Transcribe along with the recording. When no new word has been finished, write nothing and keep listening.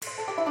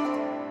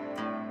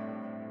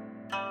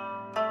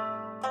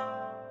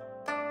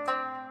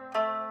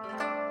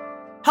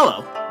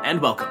Hello,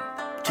 and welcome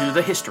to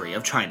the History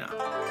of China.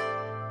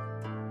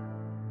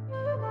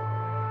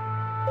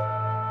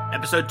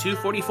 Episode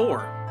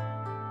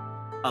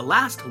 244, A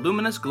Last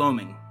Luminous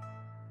Gloaming.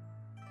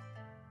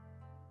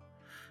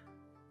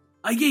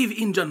 I gave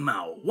Injun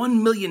Mao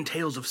 1 million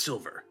taels of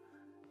silver.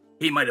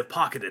 He might have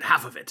pocketed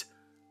half of it,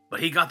 but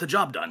he got the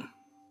job done.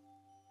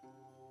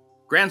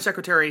 Grand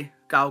Secretary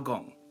Gao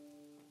Gong.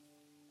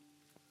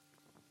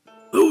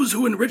 Those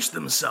who enriched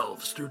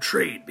themselves through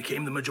trade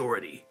became the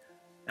majority,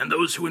 and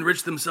those who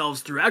enriched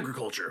themselves through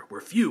agriculture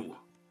were few.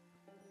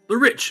 The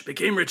rich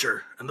became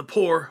richer, and the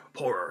poor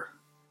poorer.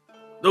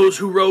 Those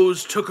who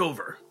rose took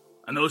over,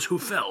 and those who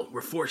fell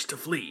were forced to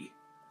flee.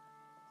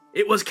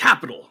 It was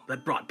capital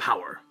that brought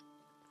power.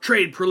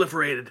 Trade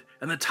proliferated,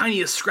 and the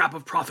tiniest scrap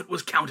of profit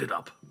was counted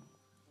up.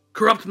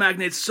 Corrupt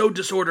magnates sowed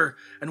disorder,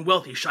 and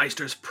wealthy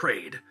shysters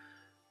preyed.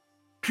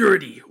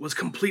 Purity was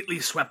completely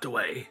swept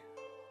away.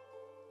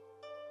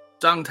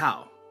 Zhang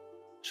Tao,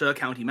 She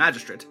County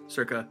Magistrate,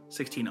 circa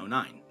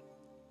 1609.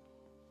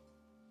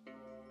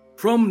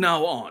 From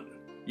now on,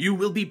 you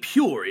will be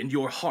pure in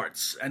your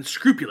hearts and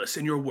scrupulous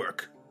in your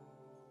work.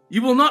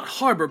 You will not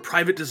harbor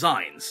private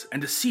designs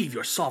and deceive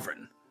your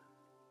sovereign.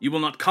 You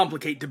will not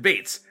complicate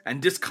debates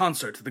and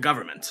disconcert the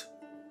government.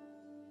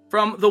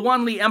 From the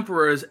Wanli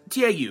Emperor's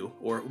Jieyu,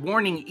 or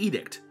Warning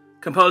Edict,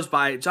 composed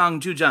by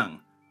Zhang Juzheng,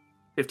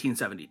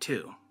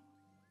 1572.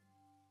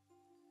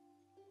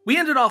 We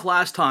ended off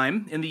last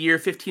time in the year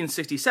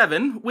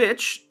 1567,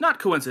 which, not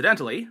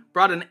coincidentally,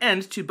 brought an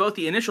end to both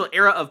the initial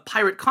era of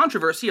pirate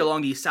controversy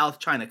along the South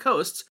China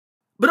coasts,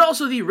 but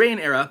also the reign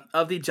era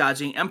of the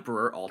Longqing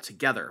Emperor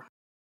altogether.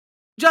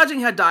 Longqing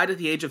had died at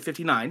the age of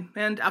 59,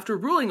 and after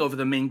ruling over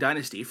the Ming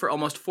Dynasty for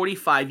almost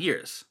 45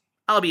 years,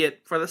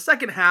 albeit for the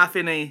second half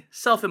in a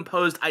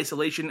self-imposed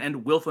isolation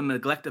and willful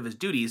neglect of his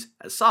duties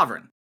as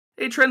sovereign,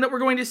 a trend that we're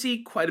going to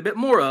see quite a bit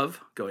more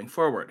of going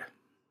forward.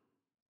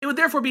 It would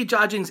therefore be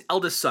Longqing's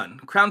eldest son,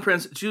 Crown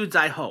Prince Zhu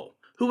Zaihou,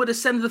 who would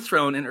ascend the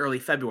throne in early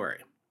February,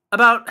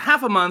 about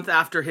half a month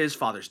after his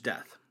father's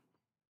death.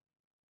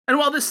 And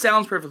while this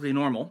sounds perfectly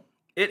normal,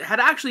 it had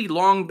actually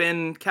long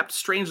been kept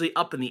strangely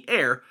up in the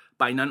air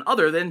by none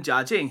other than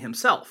Longqing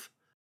himself.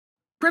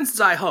 Prince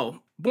Zaihou,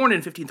 born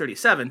in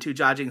 1537 to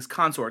Longqing's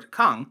consort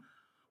Kang,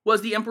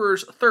 was the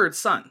emperor's third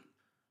son.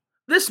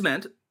 This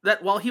meant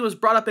that while he was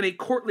brought up in a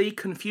courtly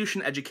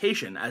Confucian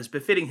education as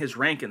befitting his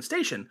rank and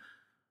station,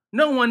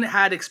 no one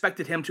had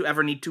expected him to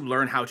ever need to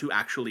learn how to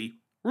actually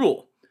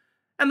rule,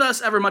 and thus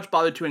ever much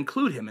bothered to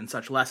include him in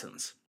such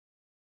lessons.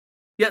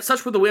 Yet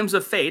such were the whims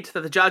of fate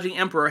that the Longqing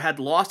Emperor had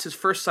lost his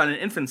first son in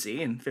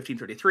infancy in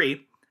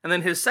 1533, and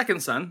then his second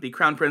son, the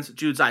Crown Prince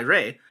Zhu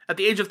Zaihou, at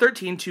the age of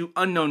 13 to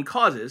unknown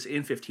causes in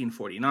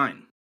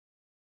 1549.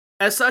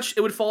 As such,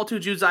 it would fall to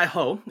Zhu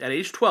Zaihou at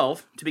age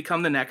 12 to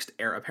become the next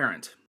heir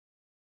apparent.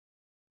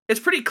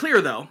 It's pretty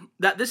clear, though,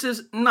 that this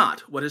is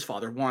not what his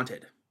father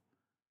wanted.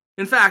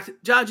 In fact,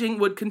 Longqing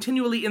would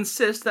continually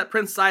insist that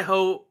Prince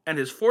Zaihou and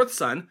his fourth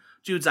son,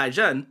 Zhu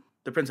Yijun,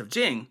 the Prince of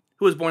Jing,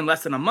 who was born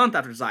less than a month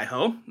after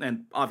Zaihou,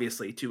 and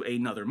obviously to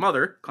another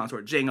mother,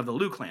 consort Jing of the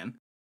Lu clan,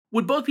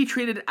 would both be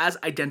treated as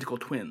identical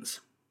twins.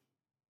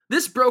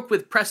 This broke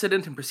with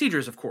precedent and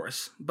procedures, of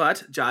course,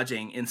 but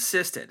Longqing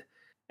insisted,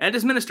 and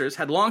his ministers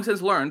had long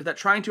since learned that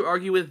trying to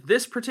argue with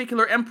this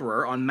particular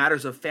emperor on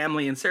matters of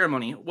family and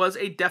ceremony was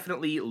a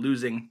definitely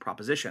losing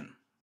proposition.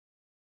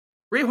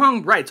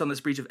 Huang writes on this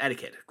breach of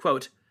etiquette,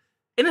 quote,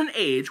 "In an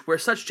age where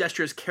such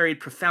gestures carried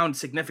profound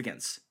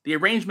significance, the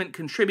arrangement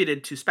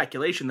contributed to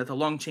speculation that the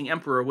Longqing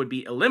Emperor would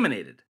be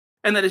eliminated,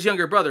 and that his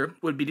younger brother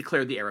would be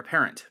declared the heir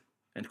apparent."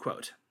 End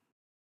quote.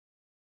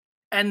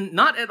 And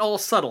not at all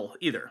subtle,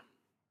 either.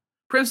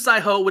 Prince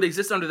Zaihou would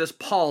exist under this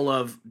pall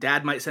of,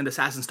 "Dad might send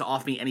assassins to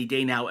off me any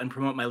day now and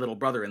promote my little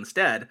brother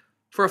instead,"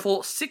 for a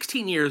full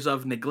 16 years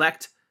of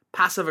neglect,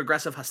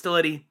 passive-aggressive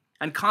hostility,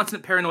 and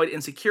constant paranoid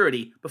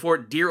insecurity before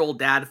dear old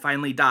dad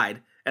finally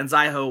died, and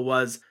Zaihou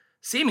was,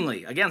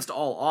 seemingly against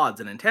all odds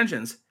and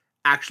intentions,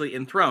 actually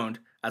enthroned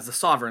as the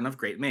sovereign of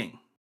Great Ming.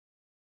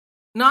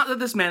 Not that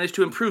this managed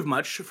to improve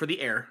much for the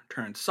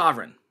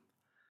heir-turned-sovereign.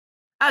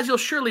 As you'll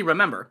surely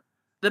remember,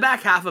 the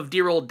back half of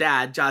dear old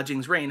dad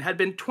Longqing's reign had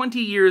been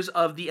 20 years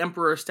of the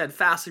emperor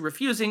steadfastly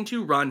refusing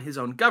to run his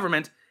own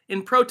government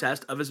in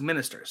protest of his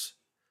ministers.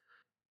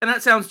 And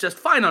that sounds just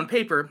fine on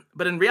paper,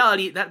 but in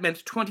reality that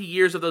meant 20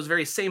 years of those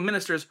very same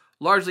ministers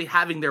largely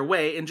having their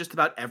way in just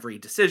about every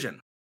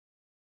decision.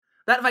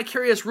 That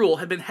vicarious rule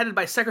had been headed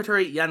by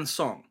Secretary Yan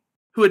Song,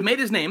 who had made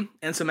his name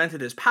and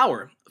cemented his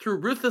power through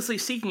ruthlessly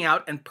seeking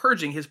out and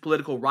purging his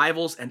political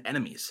rivals and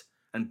enemies,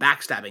 and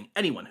backstabbing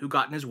anyone who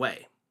got in his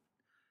way.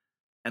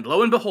 And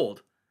lo and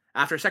behold,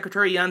 after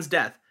Secretary Yan's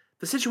death,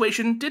 the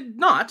situation did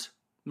not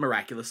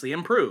miraculously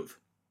improve.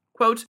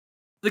 Quote,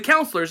 "The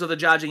counselors of the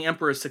Longqing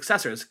Emperor's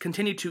successors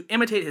continued to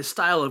imitate his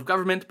style of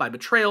government by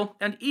betrayal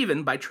and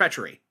even by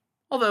treachery,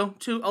 although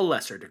to a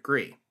lesser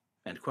degree."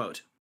 End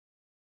quote.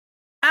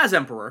 As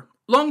emperor,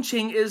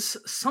 Longqing is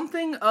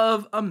something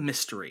of a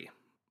mystery,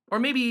 or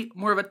maybe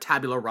more of a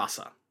tabula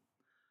rasa.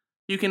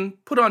 You can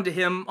put onto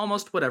him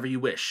almost whatever you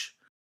wish.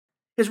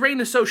 His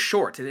reign is so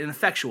short and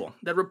ineffectual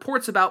that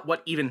reports about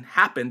what even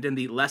happened in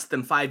the less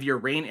than 5-year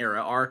reign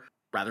era are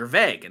rather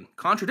vague and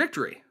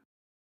contradictory.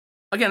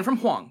 Again from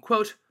Huang,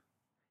 quote,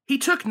 "He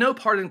took no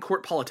part in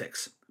court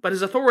politics, but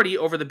his authority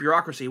over the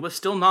bureaucracy was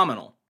still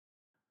nominal.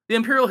 The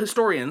imperial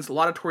historians'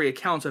 laudatory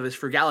accounts of his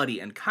frugality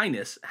and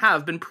kindness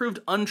have been proved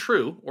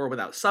untrue or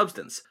without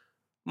substance.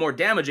 More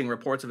damaging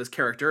reports of his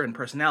character and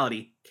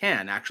personality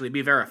can actually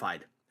be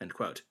verified." End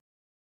quote.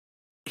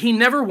 He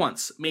never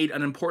once made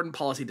an important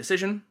policy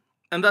decision,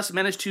 and thus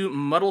managed to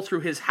muddle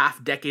through his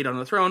half-decade on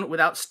the throne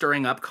without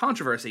stirring up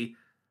controversy,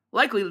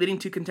 likely leading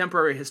to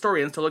contemporary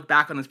historians to look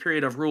back on his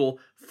period of rule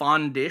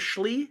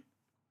fondishly.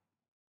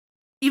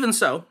 Even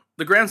so,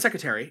 the Grand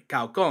Secretary,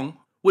 Gao Gong,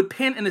 would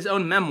pin in his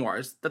own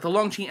memoirs that the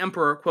Longqing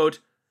Emperor, quote,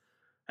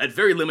 "had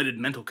very limited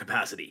mental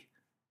capacity.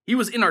 He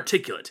was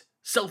inarticulate,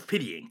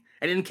 self-pitying,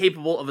 and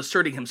incapable of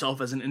asserting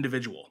himself as an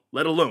individual,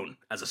 let alone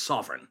as a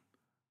sovereign."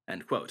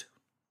 End quote.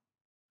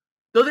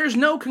 Though there's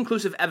no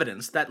conclusive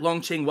evidence that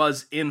Longqing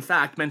was, in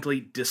fact, mentally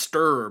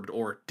disturbed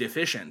or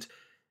deficient,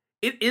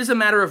 it is a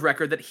matter of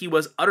record that he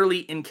was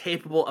utterly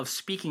incapable of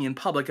speaking in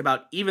public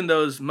about even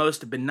those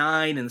most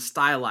benign and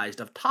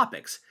stylized of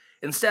topics,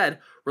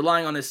 instead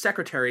relying on his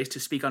secretaries to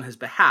speak on his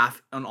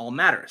behalf on all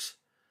matters,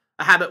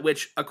 a habit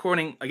which,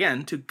 according,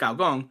 again, to Gao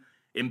Gong,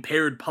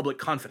 impaired public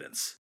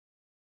confidence.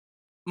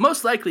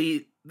 Most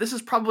likely, this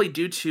is probably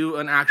due to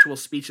an actual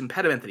speech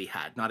impediment that he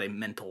had, not a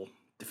mental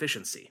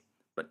deficiency.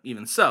 But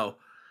even so,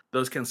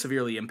 those can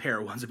severely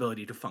impair one's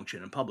ability to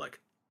function in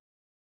public.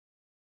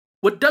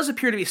 What does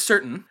appear to be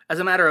certain, as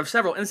a matter of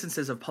several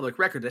instances of public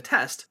record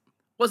attest,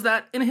 was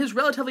that in his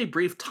relatively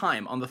brief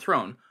time on the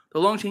throne, the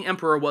Longqing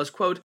Emperor was,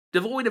 quote,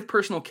 "devoid of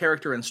personal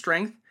character and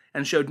strength,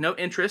 and showed no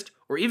interest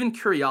or even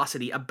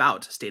curiosity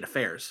about state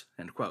affairs."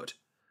 End quote.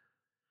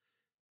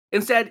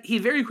 Instead, he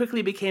very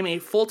quickly became a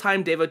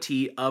full-time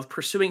devotee of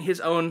pursuing his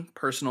own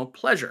personal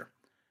pleasure,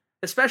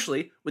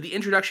 especially with the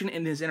introduction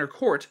in his inner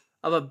court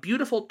of a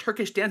beautiful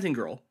Turkish dancing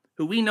girl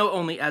who we know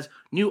only as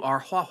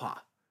Nuar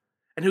Huahua,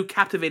 and who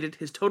captivated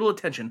his total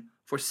attention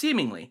for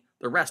seemingly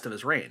the rest of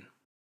his reign.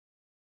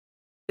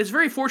 It's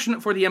very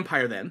fortunate for the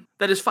empire, then,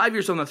 that his 5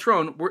 years on the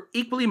throne were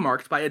equally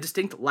marked by a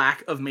distinct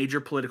lack of major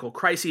political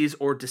crises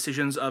or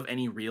decisions of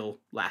any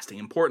real, lasting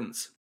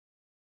importance.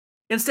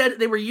 Instead,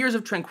 they were years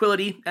of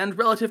tranquility and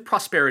relative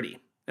prosperity,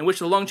 in which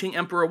the Longqing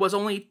Emperor was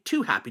only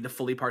too happy to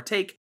fully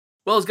partake,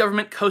 while his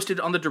government coasted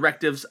on the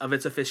directives of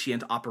its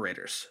efficient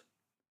operators.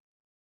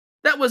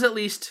 That was at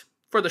least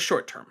for the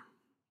short term.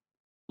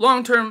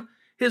 Long term,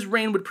 his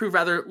reign would prove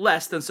rather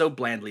less than so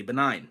blandly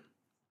benign.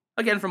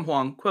 Again from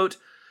Huang, quote,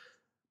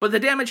 "But the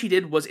damage he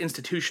did was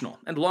institutional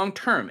and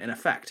long-term in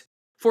effect,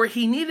 for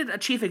he needed a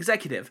chief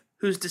executive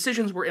whose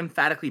decisions were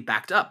emphatically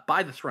backed up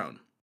by the throne.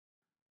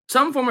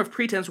 Some form of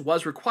pretense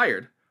was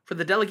required, for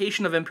the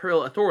delegation of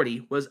imperial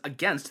authority was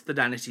against the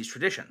dynasty's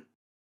tradition.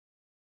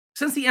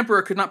 Since the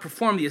emperor could not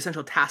perform the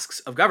essential tasks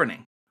of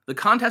governing, the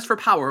contest for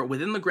power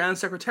within the Grand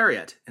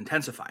Secretariat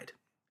intensified."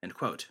 End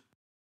quote.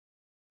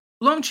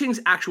 Longqing's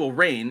actual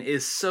reign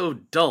is so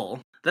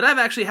dull that I've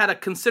actually had a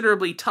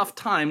considerably tough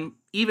time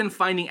even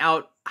finding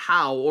out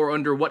how or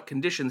under what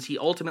conditions he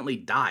ultimately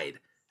died,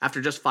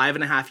 after just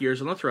 5.5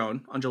 years on the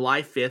throne on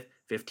July 5th,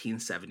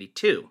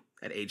 1572,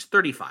 at age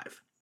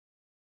 35.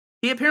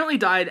 He apparently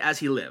died as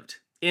he lived,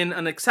 in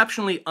an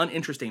exceptionally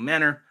uninteresting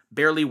manner,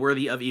 barely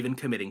worthy of even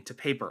committing to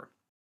paper.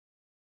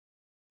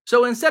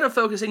 So instead of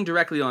focusing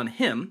directly on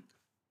him,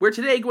 we're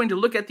today going to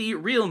look at the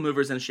real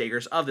movers and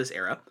shakers of this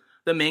era,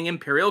 the Ming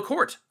imperial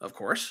court, of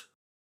course.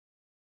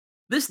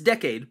 This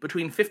decade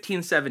between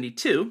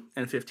 1572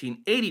 and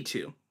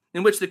 1582,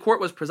 in which the court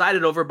was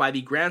presided over by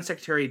the Grand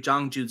Secretary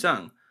Zhang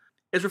Juzheng,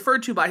 is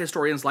referred to by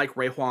historians like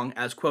Ray Huang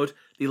as, quote,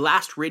 "the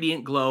last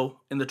radiant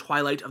glow in the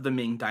twilight of the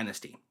Ming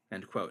Dynasty,"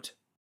 end quote.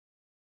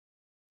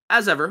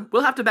 As ever,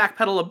 we'll have to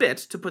backpedal a bit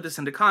to put this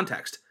into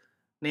context,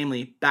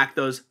 namely back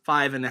those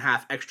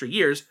 5.5 extra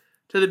years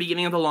to the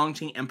beginning of the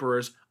Longqing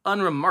Emperor's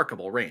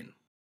unremarkable reign.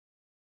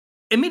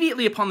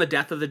 Immediately upon the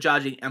death of the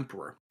Jiajing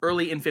Emperor,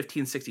 early in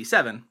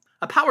 1567,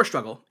 a power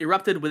struggle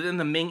erupted within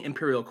the Ming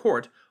imperial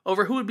court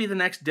over who would be the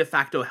next de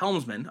facto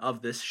helmsman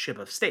of this ship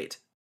of state.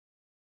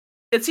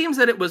 It seems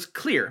that it was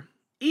clear,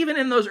 even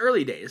in those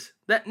early days,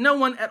 that no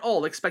one at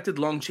all expected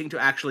Longqing to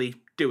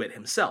actually do it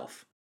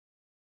himself.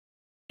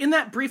 In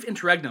that brief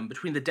interregnum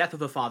between the death of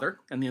the father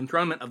and the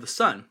enthronement of the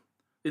son,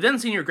 the then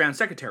senior Grand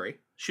Secretary,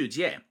 Xu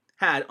Jie,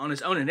 had, on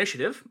his own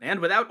initiative, and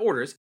without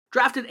orders,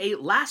 drafted a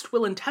last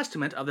will and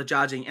testament of the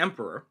Jiajing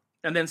Emperor,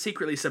 and then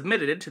secretly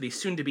submitted it to the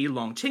soon-to-be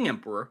Longqing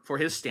Emperor for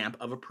his stamp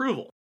of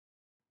approval.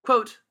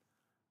 Quote,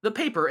 "The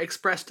paper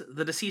expressed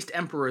the deceased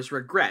emperor's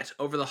regret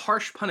over the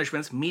harsh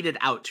punishments meted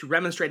out to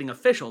remonstrating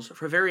officials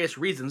for various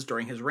reasons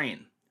during his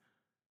reign.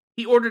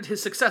 He ordered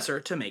his successor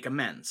to make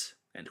amends."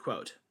 End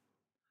quote.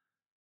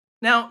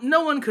 Now,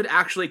 no one could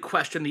actually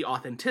question the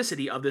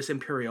authenticity of this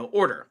imperial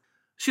order.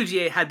 Xu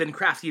Jie had been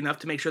crafty enough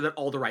to make sure that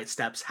all the right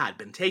steps had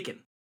been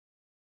taken.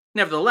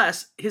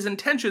 Nevertheless, his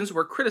intentions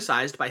were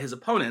criticized by his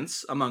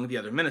opponents among the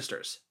other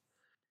ministers.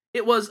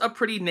 It was a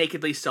pretty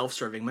nakedly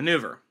self-serving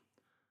maneuver.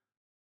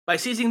 By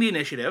seizing the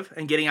initiative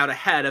and getting out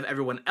ahead of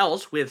everyone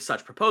else with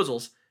such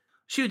proposals,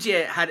 Xu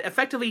Jie had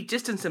effectively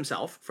distanced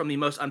himself from the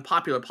most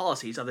unpopular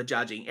policies of the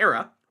Jiajing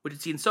era, which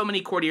had seen so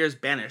many courtiers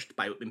banished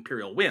by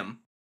imperial whim,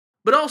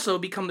 but also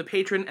become the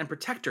patron and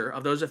protector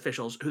of those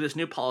officials who this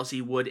new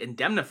policy would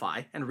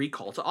indemnify and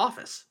recall to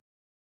office.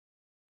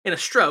 In a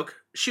stroke,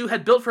 Xu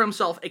had built for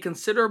himself a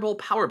considerable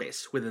power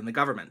base within the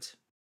government.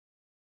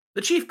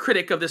 The chief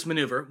critic of this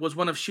maneuver was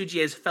one of Xu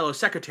Jie's fellow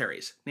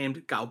secretaries,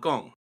 named Gao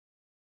Gong.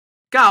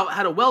 Gao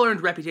had a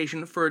well-earned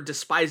reputation for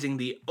despising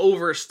the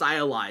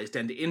over-stylized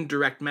and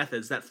indirect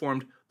methods that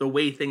formed the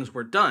way things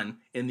were done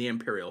in the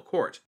imperial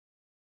court.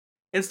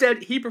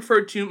 Instead, he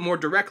preferred to more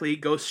directly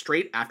go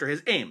straight after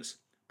his aims,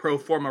 pro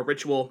forma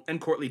ritual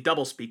and courtly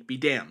doublespeak be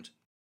damned.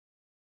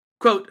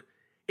 Quote,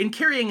 "In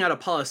carrying out a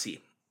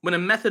policy, when a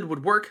method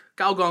would work,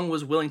 Gao Gong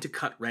was willing to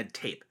cut red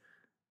tape.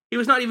 He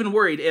was not even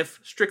worried if,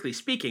 strictly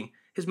speaking,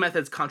 his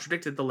methods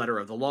contradicted the letter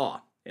of the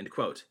law." End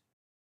quote.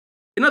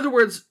 In other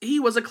words, he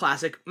was a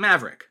classic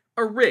maverick,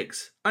 a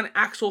Riggs, an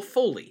Axel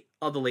Foley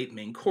of the late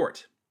Ming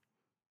court.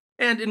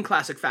 And in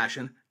classic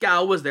fashion,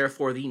 Gao was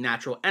therefore the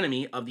natural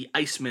enemy of the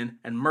Icemen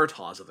and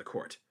Murtaghs of the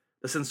court,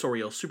 the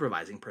censorial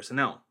supervising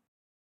personnel.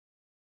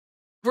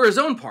 For his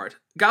own part,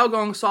 Gao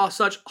Gong saw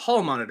such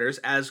hall monitors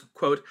as,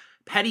 quote,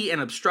 "petty and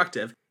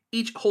obstructive,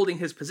 each holding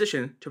his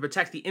position to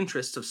protect the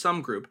interests of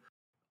some group,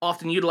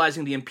 often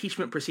utilizing the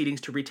impeachment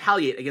proceedings to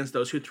retaliate against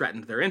those who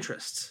threatened their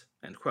interests."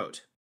 End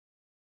quote.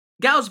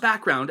 Gao's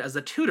background as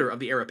the tutor of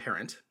the heir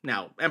apparent,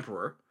 now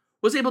emperor,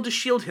 was able to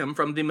shield him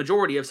from the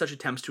majority of such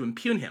attempts to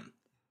impugn him,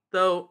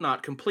 though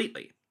not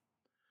completely.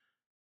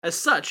 As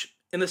such,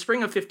 in the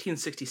spring of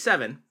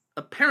 1567,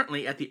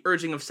 apparently at the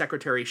urging of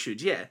Secretary Xu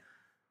Jie,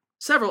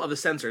 several of the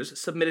censors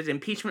submitted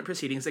impeachment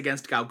proceedings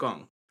against Gao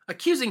Gong,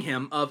 accusing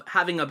him of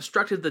having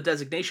obstructed the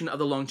designation of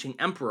the Longqing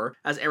Emperor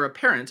as heir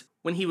apparent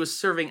when he was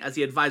serving as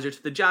the advisor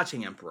to the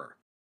Jiaqing Emperor.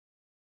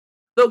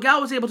 Though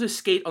Gao was able to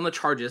skate on the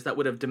charges that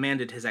would have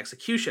demanded his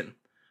execution,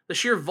 the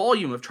sheer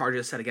volume of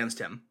charges set against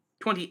him,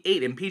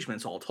 28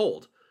 impeachments all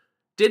told,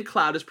 did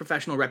cloud his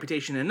professional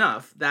reputation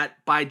enough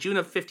that by June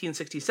of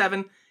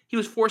 1567, he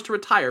was forced to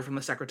retire from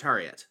the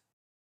Secretariat.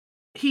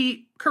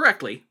 He,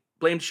 correctly,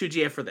 blamed Xu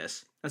Jie for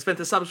this, and spent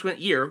the subsequent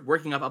year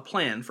working up a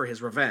plan for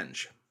his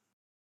revenge.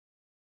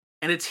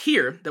 And it's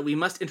here that we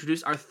must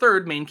introduce our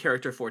third main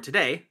character for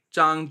today,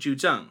 Zhang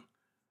Juzheng.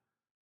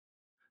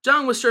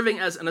 Zhang was serving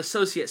as an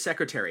associate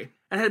secretary,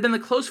 and had been the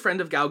close friend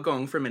of Gao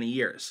Gong for many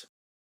years.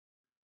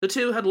 The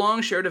two had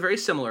long shared a very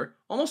similar,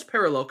 almost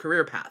parallel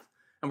career path,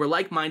 and were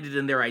like-minded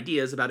in their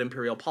ideas about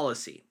imperial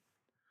policy.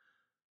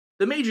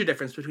 The major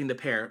difference between the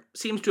pair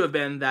seems to have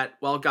been that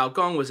while Gao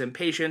Gong was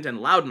impatient and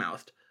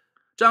loudmouthed,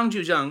 Zhang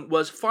Juzheng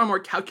was far more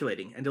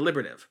calculating and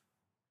deliberative.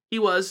 He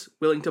was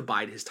willing to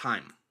bide his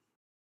time.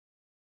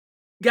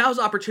 Gao's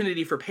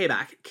opportunity for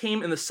payback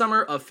came in the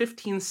summer of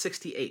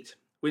 1568,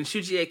 when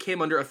Xu Jie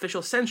came under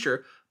official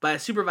censure by a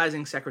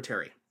supervising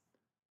secretary.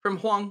 From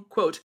Huang,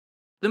 quote,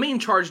 "The main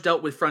charge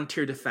dealt with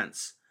frontier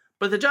defense,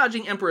 but the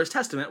Jiajing Emperor's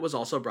testament was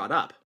also brought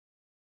up.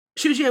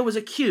 Xu Jie was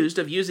accused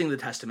of using the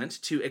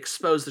testament to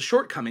expose the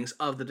shortcomings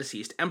of the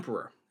deceased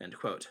emperor." End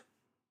quote.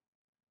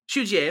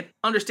 Xu Jie,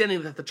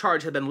 understanding that the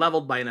charge had been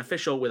leveled by an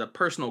official with a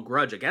personal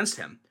grudge against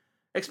him,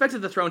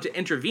 expected the throne to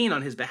intervene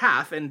on his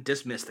behalf and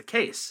dismiss the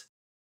case.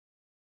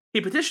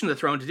 He petitioned the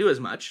throne to do as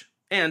much,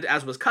 and,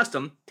 as was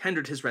custom,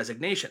 tendered his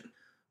resignation,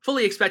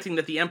 fully expecting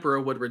that the emperor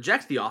would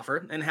reject the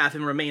offer and have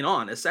him remain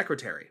on as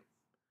secretary.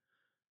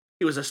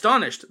 He was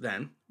astonished,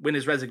 then, when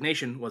his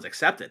resignation was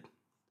accepted.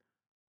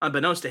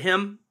 Unbeknownst to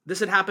him, this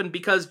had happened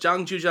because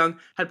Zhang Juzheng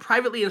had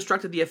privately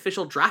instructed the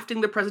official drafting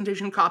the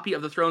presentation copy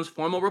of the throne's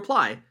formal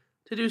reply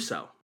to do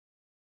so.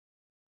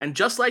 And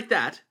just like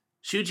that,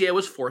 Xu Jie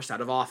was forced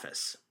out of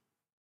office.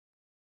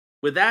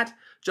 With that,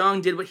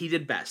 Zhang did what he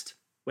did best,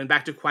 went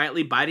back to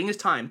quietly biding his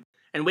time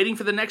and waiting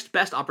for the next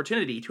best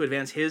opportunity to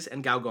advance his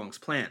and Gao Gong's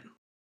plan.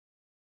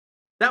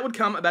 That would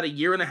come about a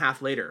year and a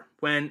half later,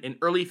 when, in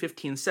early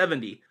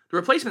 1570, the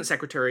replacement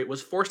secretary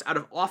was forced out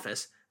of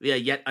office via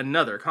yet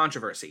another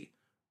controversy.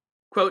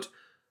 Quote,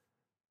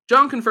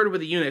 "Zhang conferred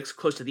with the eunuchs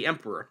close to the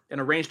emperor and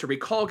arranged to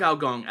recall Gao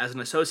Gong as an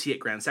associate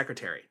grand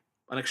secretary,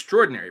 an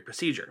extraordinary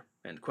procedure."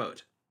 End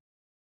quote.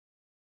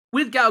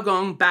 With Gao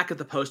Gong back at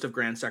the post of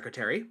grand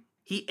secretary,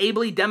 he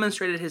ably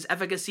demonstrated his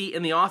efficacy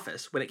in the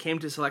office when it came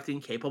to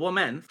selecting capable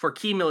men for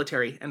key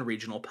military and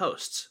regional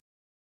posts.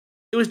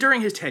 It was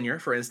during his tenure,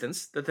 for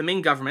instance, that the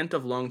Ming government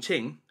of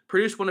Longqing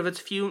produced one of its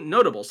few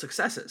notable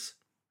successes,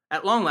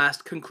 at long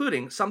last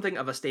concluding something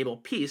of a stable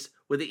peace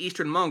with the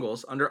eastern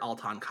Mongols under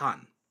Altan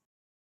Khan.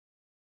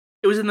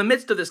 It was in the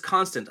midst of this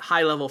constant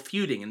high-level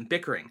feuding and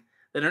bickering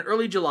that in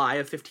early July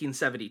of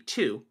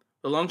 1572,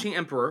 the Longqing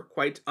Emperor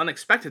quite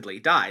unexpectedly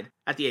died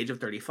at the age of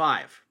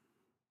 35.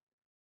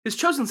 His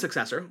chosen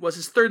successor was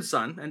his third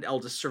son and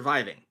eldest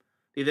surviving,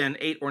 the then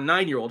 8 or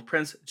 9-year-old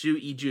Prince Zhu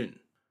Yijun,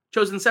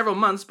 chosen several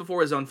months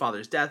before his own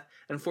father's death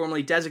and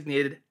formally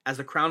designated as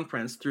the crown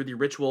prince through the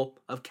ritual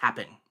of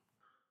capping.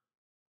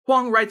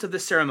 Huang writes of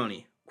this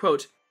ceremony,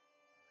 quote,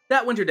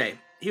 "That winter day,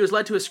 he was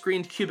led to a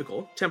screened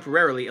cubicle,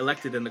 temporarily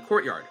erected in the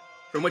courtyard,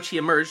 from which he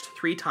emerged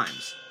 3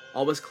 times,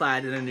 always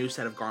clad in a new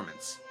set of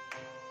garments.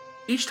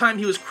 Each time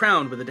he was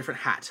crowned with a different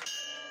hat.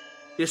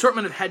 The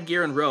assortment of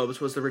headgear and robes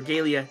was the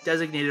regalia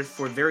designated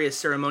for various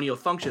ceremonial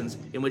functions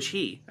in which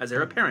he, as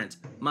heir apparent,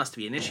 must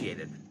be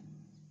initiated.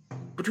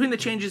 Between the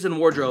changes in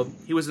wardrobe,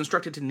 he was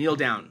instructed to kneel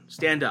down,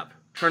 stand up,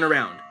 turn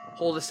around,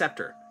 hold a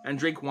scepter, and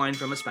drink wine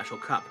from a special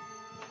cup,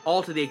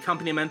 all to the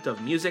accompaniment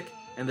of music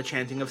and the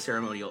chanting of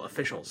ceremonial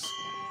officials.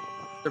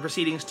 The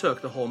proceedings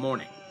took the whole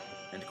morning."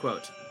 End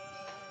quote.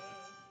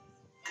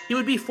 He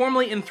would be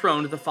formally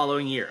enthroned the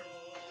following year,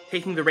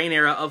 taking the reign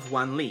era of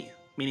Wanli,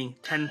 meaning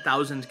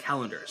 10,000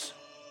 calendars.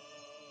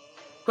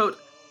 Quote,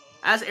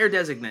 "As heir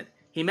designate,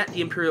 he met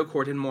the imperial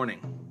court in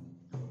mourning.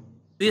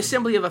 The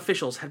assembly of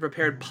officials had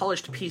prepared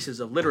polished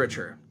pieces of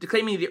literature,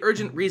 declaiming the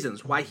urgent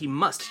reasons why he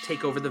must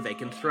take over the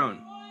vacant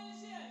throne.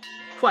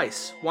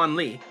 Twice,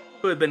 Wanli,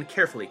 who had been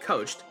carefully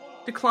coached,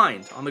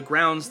 declined on the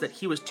grounds that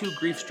he was too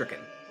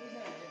grief-stricken.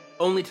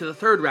 Only to the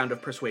 3rd round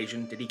of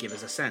persuasion did he give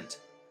his assent.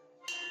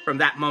 From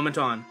that moment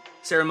on,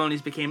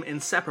 ceremonies became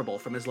inseparable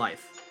from his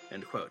life."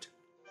 End quote.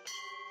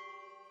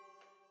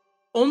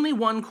 Only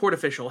one court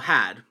official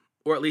had,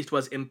 or at least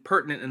was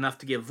impertinent enough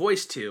to give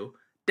voice to,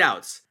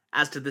 doubts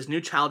as to this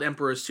new child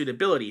emperor's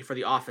suitability for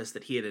the office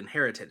that he had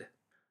inherited.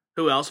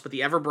 Who else but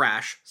the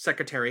ever-brash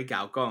Secretary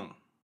Gao Gong?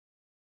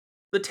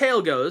 The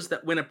tale goes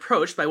that when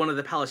approached by one of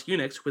the palace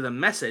eunuchs with a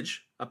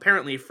message,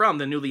 apparently from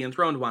the newly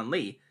enthroned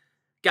Wanli,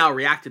 Gao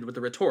reacted with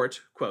the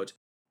retort, quote,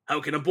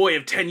 "How can a boy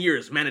of 10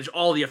 years manage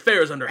all the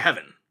affairs under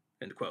heaven?"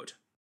 End quote.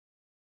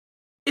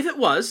 If it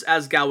was,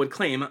 as Gao would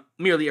claim,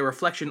 merely a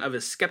reflection of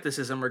his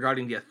skepticism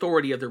regarding the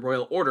authority of the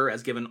royal order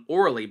as given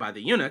orally by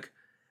the eunuch,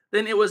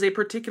 then it was a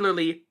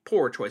particularly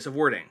poor choice of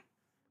wording,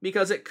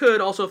 because it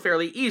could also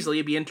fairly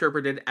easily be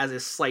interpreted as a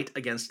slight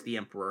against the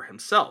emperor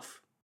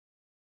himself.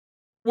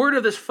 Word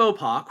of this faux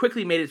pas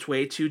quickly made its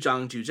way to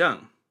Zhang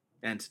Juzheng,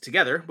 and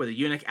together with a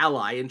eunuch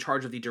ally in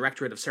charge of the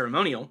Directorate of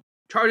Ceremonial,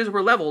 charges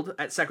were leveled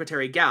at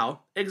Secretary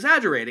Gao,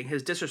 exaggerating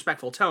his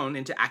disrespectful tone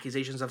into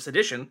accusations of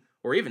sedition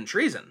or even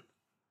treason.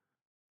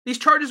 These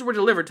charges were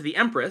delivered to the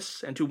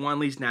Empress and to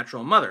Wanli's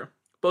natural mother,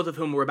 both of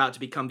whom were about to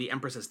become the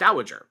Empress's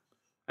dowager,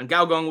 and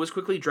Gao Gong was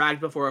quickly dragged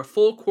before a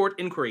full court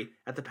inquiry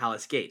at the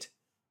palace gate.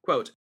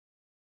 Quote,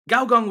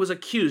 "Gao Gong was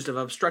accused of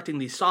obstructing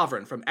the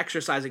sovereign from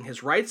exercising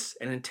his rights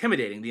and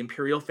intimidating the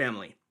imperial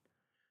family.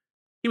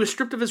 He was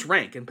stripped of his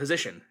rank and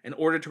position and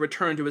ordered to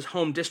return to his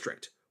home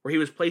district, where he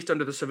was placed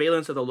under the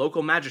surveillance of the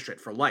local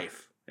magistrate for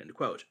life." End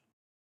quote.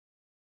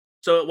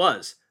 So it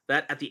was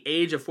that at the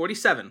age of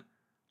 47,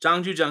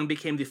 Zhang Juzheng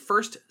became the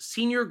first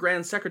senior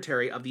Grand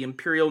Secretary of the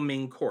Imperial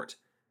Ming Court,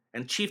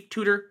 and chief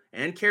tutor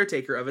and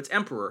caretaker of its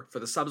emperor for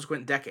the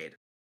subsequent decade,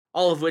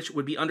 all of which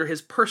would be under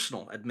his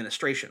personal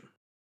administration.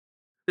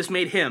 This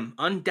made him,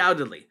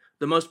 undoubtedly,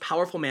 the most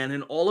powerful man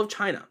in all of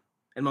China,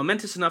 and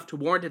momentous enough to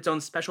warrant its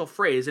own special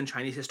phrase in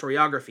Chinese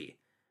historiography,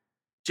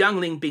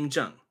 Jiangling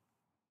Bingzheng,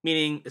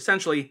 meaning,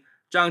 essentially,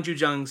 Zhang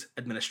Juzheng's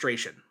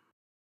administration.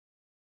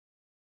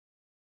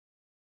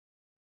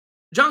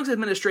 Zhang's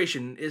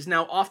administration is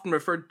now often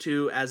referred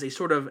to as a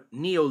sort of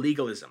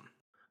neo-legalism,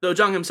 though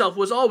Zhang himself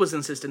was always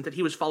insistent that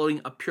he was following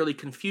a purely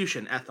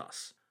Confucian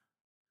ethos.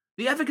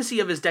 The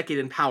efficacy of his decade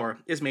in power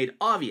is made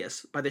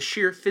obvious by the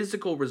sheer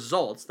physical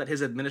results that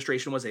his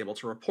administration was able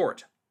to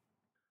report.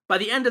 By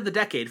the end of the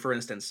decade, for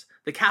instance,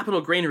 the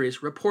capital granaries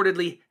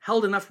reportedly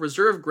held enough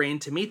reserve grain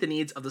to meet the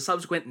needs of the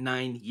subsequent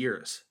 9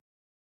 years.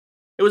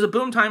 It was a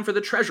boom time for the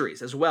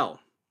treasuries as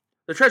well.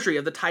 The treasury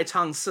of the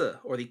Taicang Si,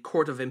 or the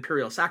Court of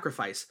Imperial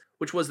Sacrifice,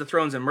 which was the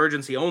throne's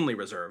emergency-only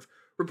reserve,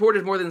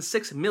 reported more than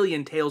 6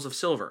 million taels of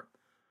silver,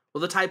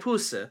 while the Taipu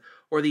Si,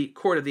 or the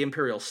Court of the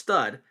Imperial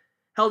Stud,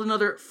 held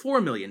another 4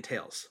 million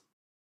taels.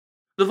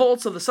 The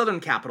vaults of the southern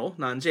capital,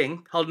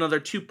 Nanjing, held another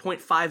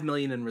 2.5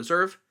 million in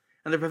reserve,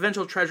 and the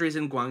provincial treasuries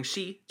in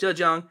Guangxi,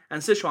 Zhejiang,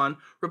 and Sichuan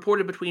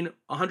reported between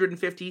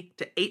 150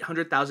 to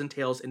 800,000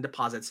 taels in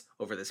deposits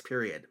over this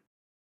period.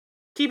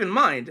 Keep in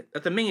mind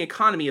that the Ming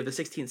economy of the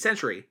 16th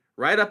century,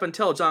 right up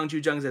until Zhang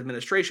Juzheng's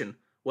administration,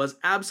 was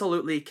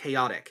absolutely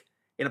chaotic,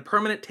 in a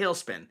permanent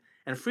tailspin,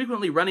 and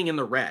frequently running in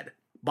the red,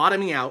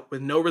 bottoming out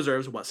with no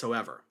reserves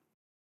whatsoever.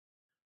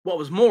 What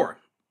was more,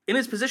 in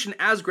his position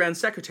as Grand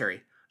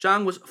Secretary,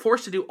 Zhang was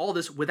forced to do all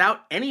this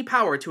without any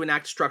power to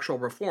enact structural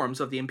reforms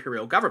of the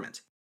imperial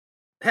government.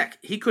 Heck,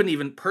 he couldn't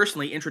even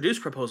personally introduce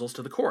proposals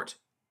to the court.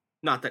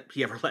 Not that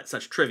he ever let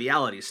such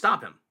trivialities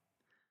stop him.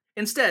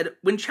 Instead,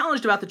 when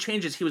challenged about the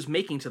changes he was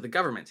making to the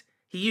government,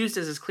 he used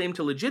as his claim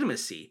to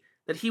legitimacy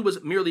that he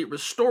was merely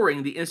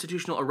restoring the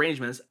institutional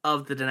arrangements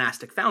of the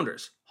dynastic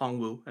founders,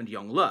 Hongwu and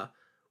Yongle,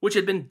 which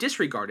had been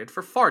disregarded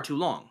for far too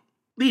long,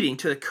 leading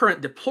to the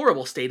current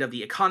deplorable state of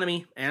the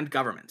economy and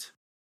government.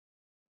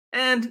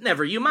 And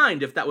never you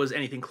mind if that was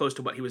anything close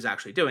to what he was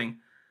actually doing.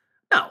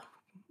 No,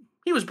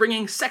 he was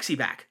bringing sexy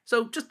back,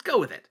 so just go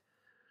with it.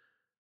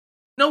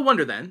 No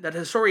wonder then that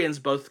historians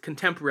both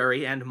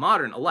contemporary and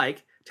modern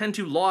alike tend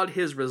to laud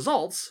his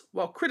results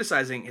while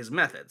criticizing his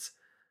methods.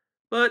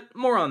 But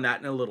more on that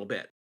in a little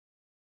bit.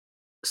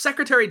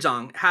 Secretary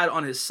Zhang had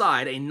on his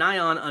side a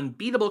nigh-on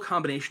unbeatable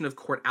combination of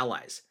court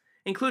allies,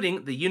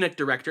 including the eunuch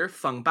director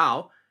Feng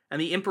Bao and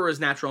the emperor's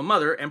natural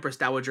mother, Empress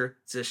Dowager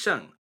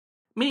Zisheng,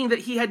 meaning that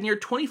he had near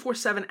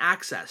 24/7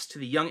 access to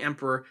the young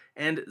emperor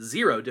and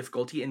zero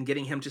difficulty in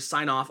getting him to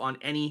sign off on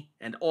any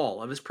and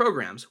all of his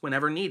programs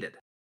whenever needed.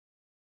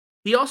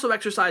 He also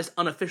exercised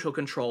unofficial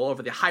control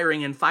over the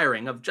hiring and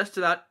firing of just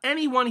about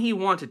anyone he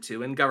wanted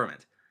to in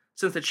government,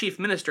 since the chief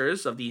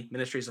ministers of the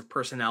Ministries of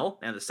Personnel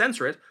and the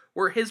Censorate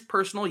were his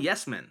personal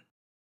yes-men.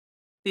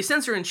 The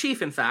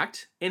censor-in-chief, in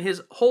fact, in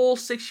his whole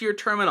 6-year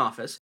term in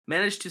office,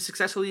 managed to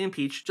successfully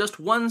impeach just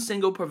one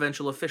single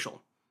provincial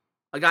official,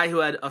 a guy who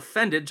had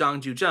offended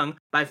Zhang Juzheng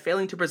by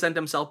failing to present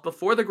himself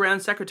before the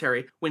Grand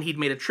Secretary when he'd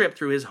made a trip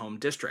through his home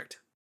district.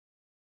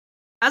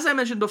 As I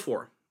mentioned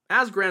before,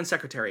 as Grand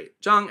Secretary,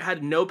 Zhang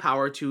had no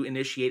power to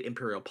initiate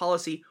imperial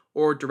policy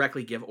or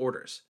directly give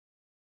orders.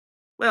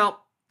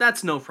 Well,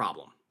 that's no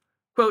problem.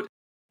 Quote,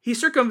 he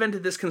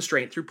circumvented this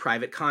constraint through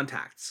private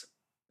contacts.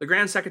 The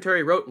Grand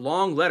Secretary wrote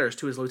long letters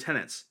to his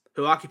lieutenants,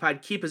 who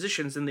occupied key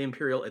positions in the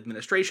imperial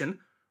administration,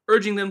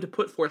 urging them to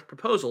put forth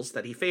proposals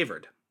that he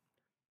favored.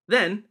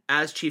 Then,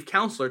 as chief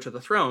counselor to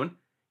the throne,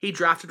 he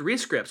drafted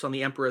rescripts on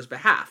the emperor's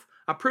behalf,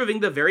 approving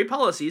the very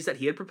policies that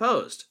he had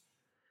proposed.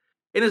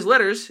 In his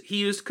letters, he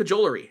used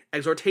cajolery,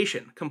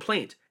 exhortation,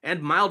 complaint,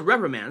 and mild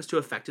reprimands to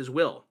effect his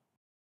will.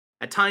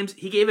 At times,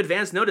 he gave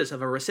advance notice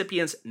of a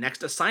recipient's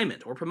next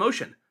assignment or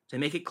promotion to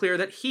make it clear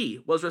that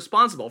he was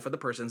responsible for the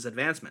person's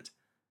advancement.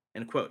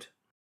 End quote.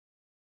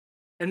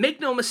 And make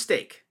no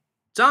mistake,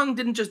 Zhang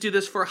didn't just do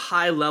this for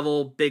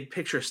high-level,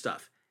 big-picture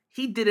stuff.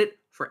 He did it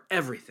for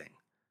everything.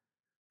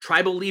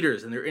 Tribal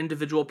leaders and their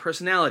individual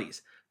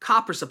personalities,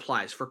 copper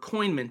supplies for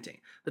coin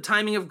minting, the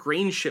timing of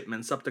grain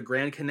shipments up the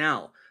Grand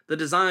Canal, the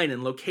design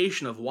and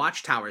location of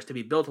watchtowers to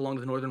be built along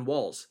the northern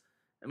walls.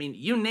 I mean,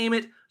 you name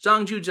it,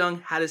 Zhang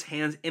Juzheng had his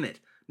hands in it,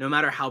 no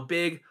matter how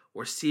big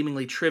or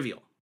seemingly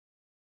trivial.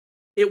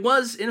 It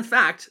was, in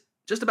fact,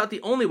 just about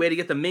the only way to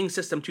get the Ming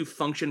system to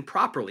function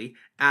properly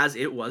as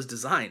it was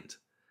designed.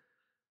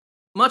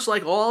 Much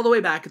like all the way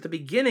back at the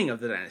beginning of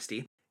the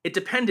dynasty, it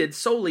depended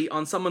solely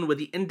on someone with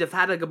the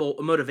indefatigable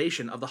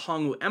motivation of the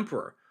Hongwu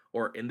Emperor,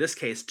 or in this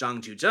case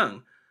Zhang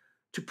Juzheng,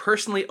 to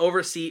personally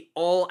oversee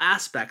all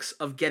aspects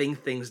of getting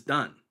things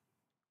done.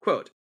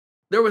 Quote,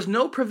 there was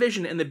no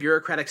provision in the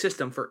bureaucratic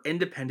system for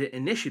independent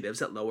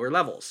initiatives at lower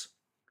levels.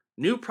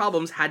 New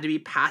problems had to be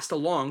passed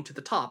along to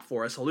the top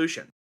for a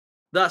solution.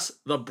 Thus,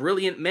 the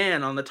brilliant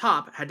man on the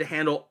top had to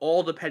handle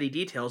all the petty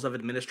details of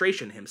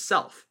administration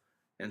himself.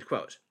 End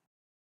quote.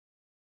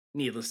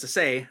 Needless to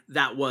say,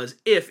 that was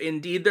if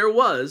indeed there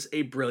was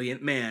a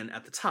brilliant man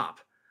at the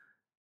top.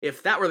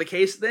 If that were the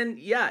case, then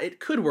yeah, it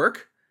could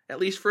work, at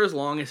least for as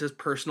long as his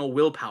personal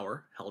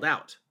willpower held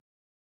out.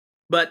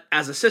 But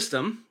as a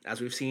system,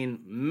 as we've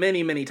seen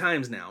many, many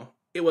times now,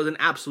 it was an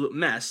absolute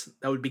mess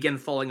that would begin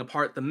falling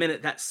apart the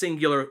minute that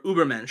singular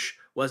Übermensch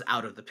was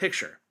out of the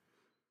picture.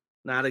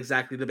 Not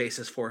exactly the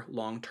basis for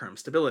long-term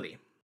stability.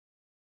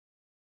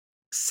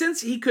 Since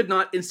he could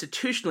not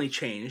institutionally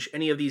change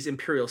any of these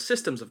imperial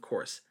systems, of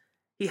course,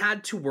 he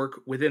had to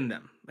work within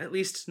them, at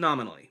least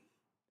nominally.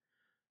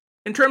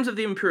 In terms of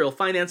the imperial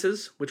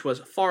finances, which was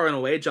far and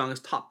away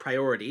Zhang's top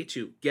priority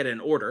to get in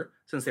order,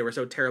 since they were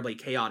so terribly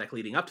chaotic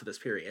leading up to this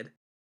period,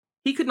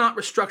 he could not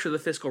restructure the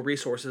fiscal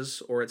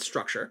resources or its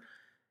structure,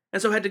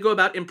 and so had to go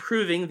about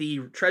improving the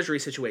treasury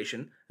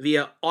situation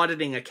via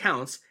auditing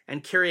accounts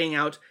and carrying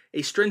out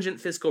a stringent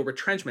fiscal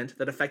retrenchment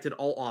that affected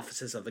all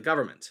offices of the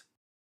government.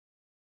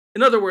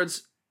 In other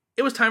words,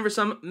 it was time for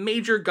some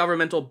major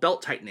governmental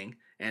belt-tightening,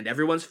 and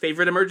everyone's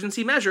favorite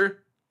emergency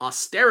measure,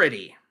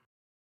 austerity.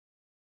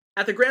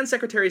 At the Grand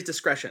Secretary's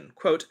discretion,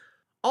 quote,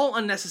 all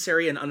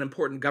unnecessary and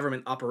unimportant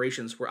government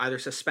operations were either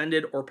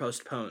suspended or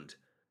postponed.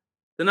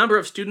 The number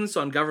of students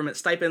on government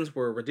stipends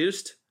were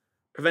reduced.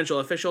 Provincial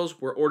officials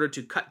were ordered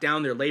to cut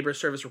down their labor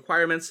service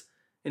requirements,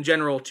 in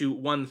general to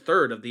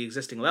 1/3 of the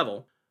existing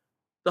level.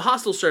 The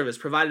hostel service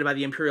provided by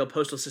the imperial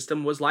postal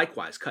system was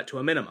likewise cut to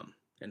a minimum.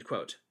 End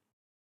quote.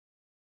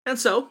 And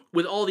so,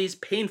 with all these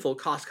painful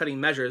cost-cutting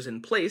measures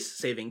in place,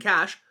 saving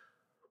cash,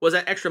 was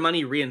that extra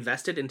money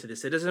reinvested into the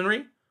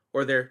citizenry,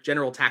 or their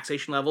general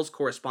taxation levels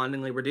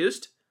correspondingly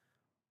reduced?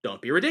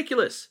 Don't be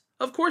ridiculous.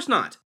 Of course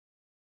not.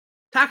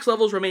 Tax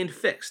levels remained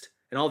fixed,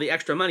 and all the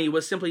extra money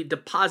was simply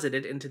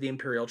deposited into the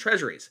imperial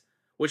treasuries,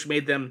 which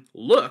made them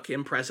look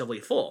impressively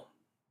full.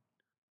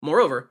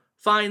 Moreover,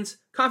 fines,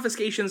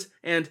 confiscations,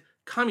 and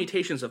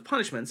commutations of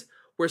punishments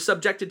were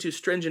subjected to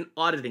stringent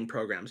auditing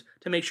programs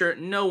to make sure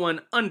no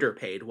one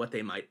underpaid what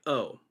they might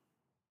owe.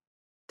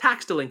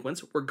 Tax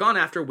delinquents were gone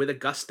after with a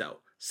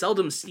gusto,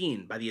 seldom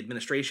seen by the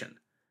administration,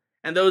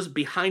 and those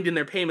behind in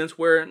their payments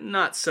were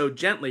not so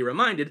gently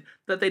reminded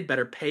that they'd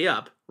better pay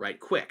up right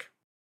quick.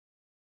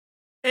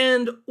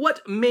 And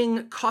what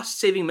Ming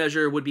cost-saving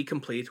measure would be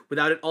complete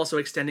without it also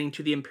extending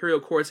to the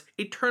imperial court's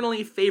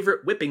eternally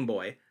favorite whipping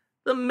boy,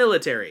 the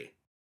military?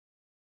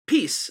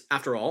 Peace,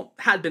 after all,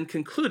 had been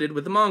concluded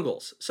with the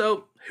Mongols,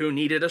 so who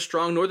needed a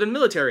strong northern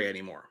military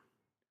anymore?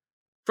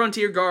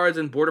 Frontier guards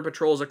and border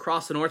patrols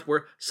across the north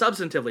were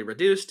substantively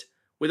reduced,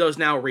 with those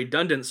now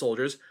redundant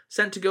soldiers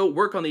sent to go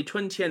work on the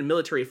Tuntian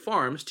military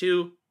farms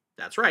to,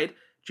 that's right,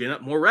 gin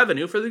up more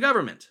revenue for the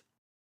government.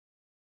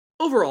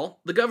 Overall,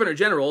 the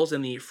governor-generals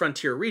in the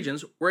frontier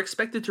regions were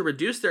expected to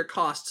reduce their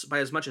costs by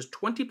as much as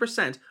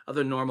 20% of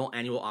their normal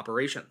annual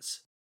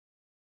operations.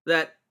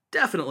 That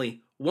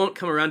definitely won't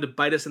come around to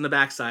bite us in the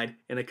backside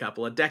in a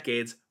couple of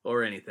decades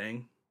or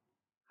anything.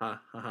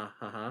 Ha ha ha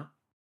ha ha.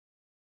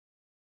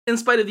 In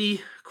spite of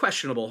the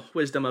questionable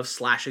wisdom of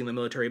slashing the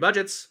military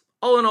budgets,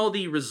 all in all,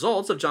 the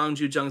results of Zhang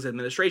Juzheng's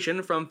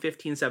administration from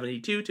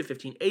 1572 to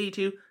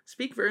 1582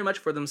 speak very much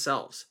for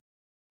themselves.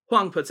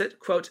 Huang puts it,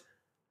 quote,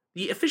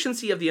 "The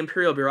efficiency of the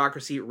imperial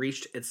bureaucracy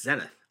reached its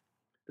zenith.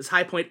 This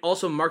high point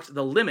also marked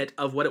the limit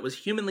of what it was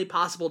humanly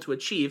possible to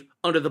achieve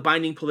under the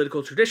binding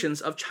political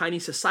traditions of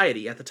Chinese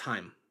society at the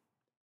time.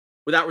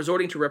 Without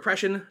resorting to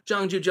repression,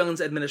 Zhang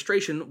Juzheng's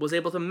administration was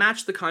able to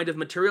match the kind of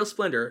material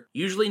splendor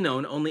usually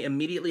known only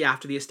immediately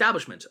after the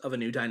establishment of a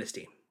new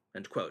dynasty."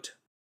 End quote.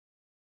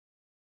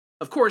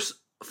 Of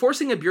course,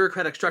 forcing a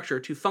bureaucratic structure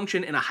to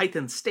function in a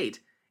heightened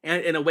state,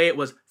 and in a way it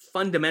was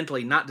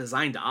fundamentally not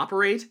designed to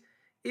operate,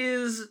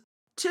 is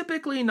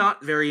typically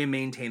not very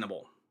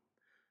maintainable.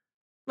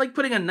 Like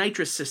putting a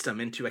nitrous system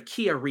into a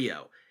Kia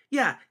Rio.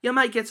 Yeah, you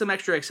might get some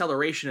extra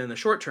acceleration in the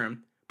short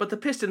term, but the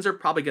pistons are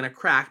probably going to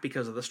crack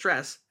because of the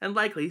stress, and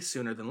likely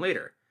sooner than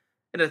later.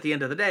 And at the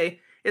end of the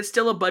day, it's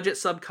still a budget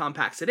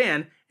subcompact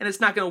sedan, and it's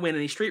not going to win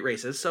any street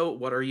races, so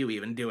what are you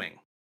even doing?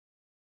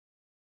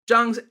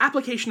 Zhang's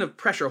application of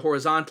pressure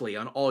horizontally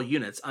on all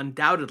units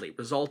undoubtedly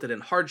resulted in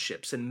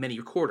hardships in many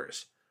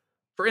quarters.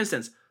 For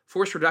instance,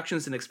 forced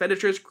reductions in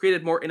expenditures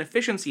created more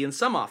inefficiency in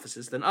some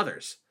offices than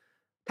others.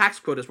 Tax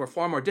quotas were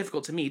far more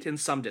difficult to meet in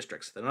some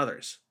districts than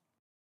others.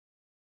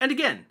 And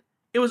again,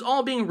 it was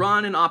all being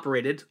run and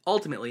operated,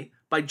 ultimately,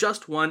 by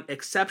just one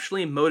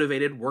exceptionally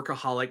motivated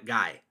workaholic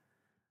guy.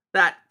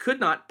 That could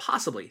not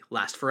possibly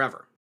last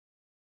forever.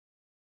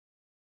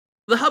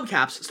 The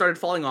hubcaps started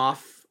falling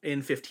off in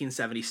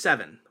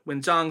 1577,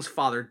 when Zhang's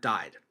father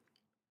died.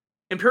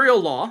 Imperial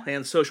law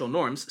and social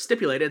norms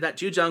stipulated that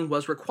Zhuzheng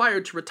was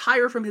required to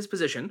retire from his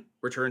position,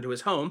 return to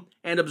his home,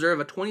 and observe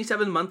a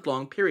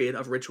 27-month-long period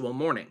of ritual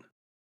mourning.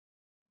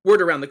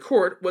 Word around the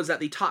court was that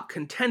the top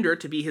contender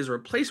to be his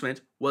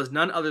replacement was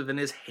none other than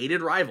his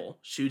hated rival,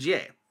 Xu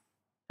Jie.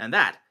 And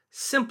that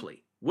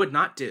simply would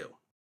not do.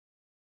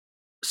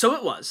 So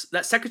it was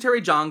that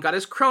Secretary Zhang got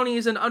his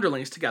cronies and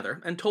underlings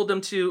together and told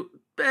them to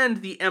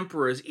bend the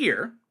emperor's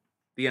ear,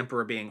 the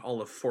emperor being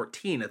all of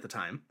 14 at the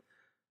time,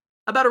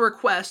 about a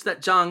request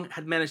that Zhang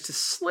had managed to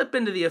slip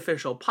into the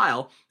official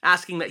pile,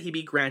 asking that he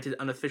be granted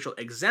an official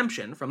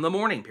exemption from the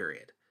mourning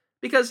period,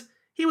 because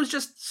he was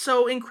just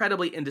so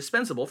incredibly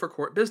indispensable for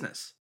court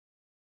business.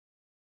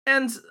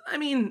 And,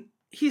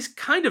 he's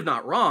kind of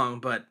not wrong,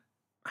 but,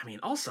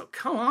 also,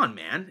 come on,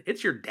 man,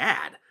 it's your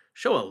dad.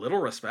 Show a little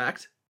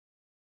respect.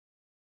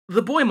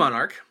 The boy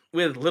monarch,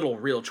 with little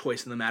real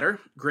choice in the matter,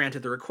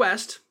 granted the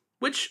request,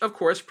 which, of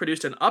course,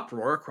 produced an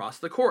uproar across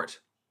the court.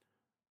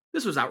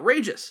 This was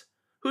outrageous.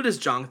 Who does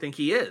Zhang think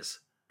he is?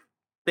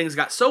 Things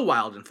got so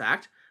wild, in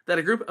fact, that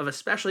a group of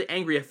especially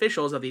angry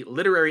officials of the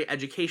literary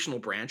educational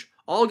branch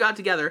all got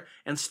together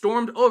and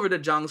stormed over to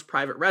Zhang's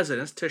private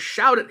residence to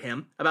shout at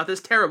him about this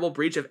terrible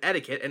breach of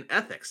etiquette and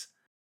ethics.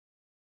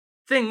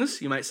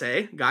 Things, you might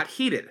say, got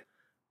heated.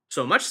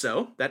 So much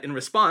so that in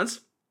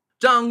response,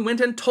 Zhang went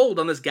and told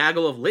on this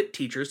gaggle of lit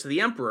teachers to the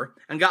emperor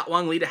and got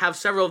Wanli to have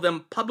several of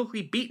them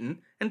publicly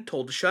beaten and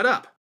told to shut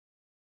up.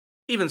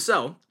 Even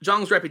so,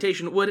 Zhang's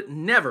reputation would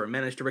never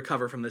manage to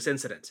recover from this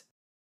incident.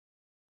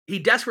 He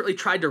desperately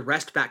tried to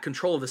wrest back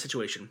control of the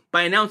situation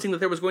by announcing that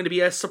there was going to be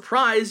a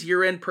surprise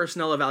year-end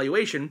personnel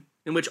evaluation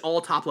in which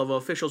all top-level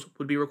officials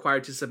would be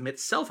required to submit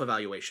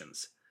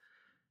self-evaluations.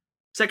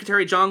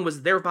 Secretary Zhang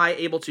was thereby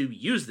able to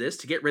use this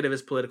to get rid of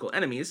his political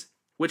enemies,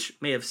 which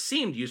may have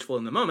seemed useful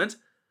in the moment,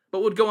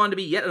 but would go on to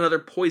be yet another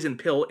poison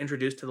pill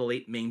introduced to the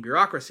late Ming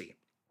bureaucracy,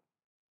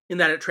 in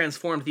that it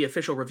transformed the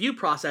official review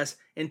process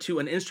into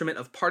an instrument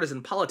of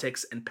partisan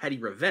politics and petty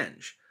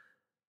revenge,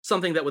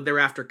 something that would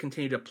thereafter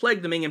continue to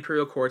plague the Ming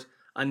imperial court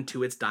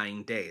unto its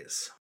dying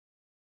days.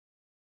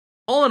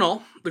 All in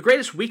all, the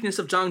greatest weakness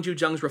of Zhang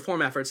Juzheng's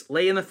reform efforts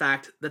lay in the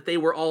fact that they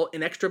were all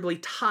inextricably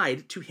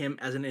tied to him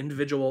as an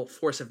individual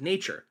force of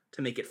nature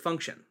to make it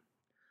function.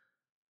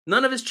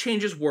 None of his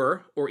changes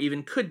were, or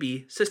even could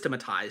be,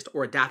 systematized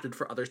or adapted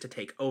for others to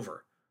take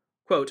over.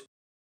 Quote,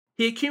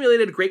 "He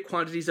accumulated great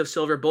quantities of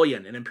silver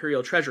bullion in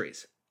imperial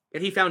treasuries,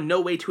 yet he found no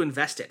way to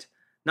invest it,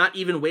 not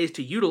even ways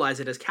to utilize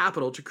it as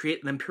capital to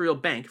create an imperial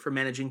bank for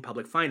managing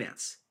public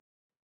finance.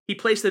 He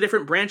placed the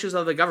different branches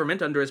of the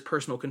government under his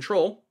personal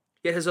control,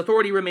 yet his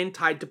authority remained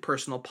tied to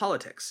personal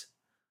politics.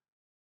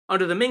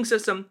 Under the Ming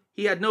system,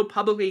 he had no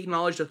publicly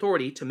acknowledged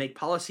authority to make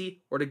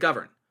policy or to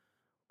govern.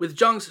 With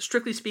Zhang's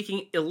strictly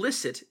speaking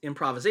illicit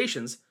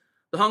improvisations,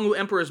 the Hongwu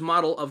Emperor's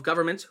model of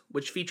government,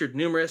 which featured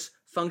numerous,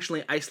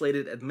 functionally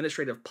isolated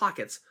administrative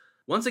pockets,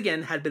 once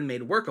again had been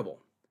made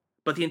workable.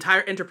 But the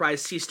entire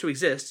enterprise ceased to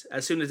exist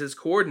as soon as its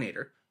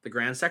coordinator, the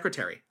Grand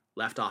Secretary,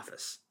 left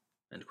office."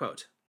 End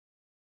quote.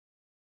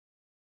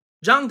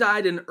 Zhang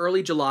died in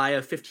early July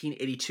of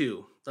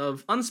 1582,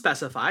 of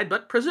unspecified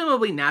but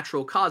presumably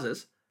natural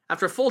causes,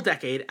 after a full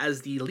decade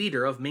as the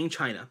leader of Ming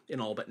China in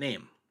all but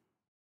name.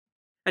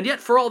 And yet,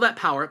 for all that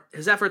power,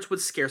 his efforts would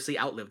scarcely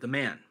outlive the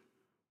man.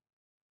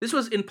 This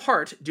was in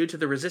part due to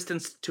the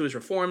resistance to his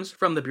reforms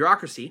from the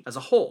bureaucracy as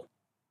a whole,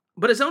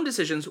 but his own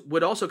decisions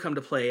would also come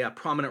to play a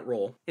prominent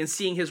role in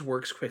seeing his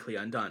works quickly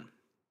undone.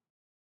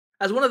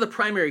 As one of the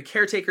primary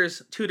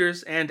caretakers,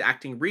 tutors, and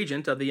acting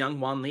regent of the young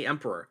Wanli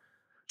Emperor,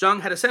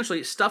 Zhang had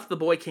essentially stuffed the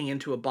boy king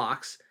into a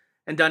box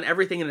and done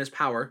everything in his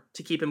power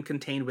to keep him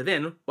contained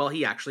within while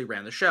he actually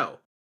ran the show.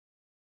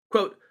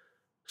 Quote,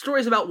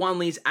 "Stories about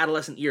Wanli's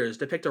adolescent years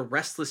depict a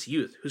restless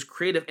youth whose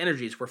creative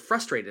energies were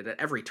frustrated at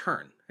every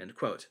turn." End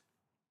quote.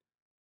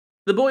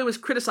 The boy was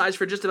criticized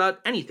for just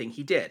about anything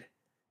he did: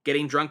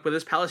 getting drunk with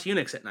his palace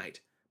eunuchs at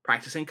night,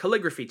 practicing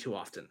calligraphy too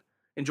often,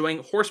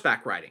 enjoying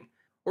horseback riding,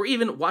 or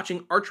even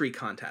watching archery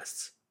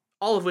contests,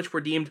 all of which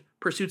were deemed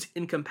pursuits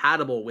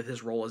incompatible with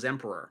his role as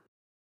emperor.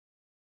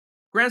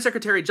 Grand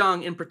Secretary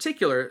Zhang, in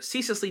particular,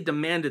 ceaselessly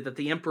demanded that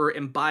the emperor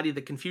embody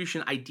the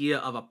Confucian idea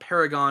of a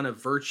paragon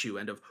of virtue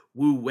and of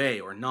wu wei,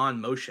 or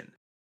non-motion,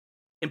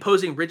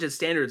 imposing rigid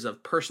standards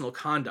of personal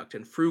conduct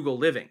and frugal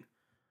living,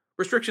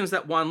 restrictions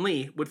that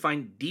Wanli would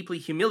find deeply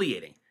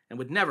humiliating and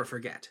would never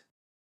forget.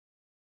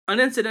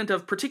 An incident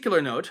of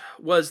particular note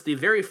was the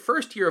very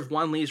first year of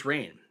Wanli's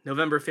reign,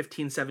 November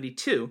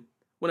 1572,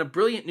 when a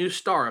brilliant new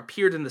star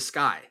appeared in the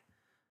sky.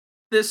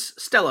 This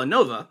stella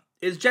nova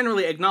is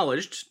generally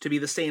acknowledged to be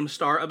the same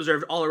star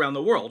observed all around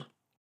the world,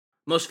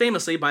 most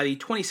famously by the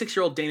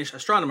 26-year-old Danish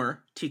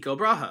astronomer Tycho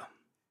Brahe,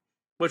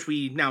 which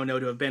we now know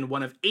to have been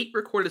one of 8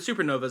 recorded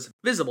supernovas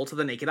visible to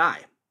the naked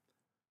eye,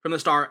 from the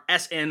star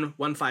SN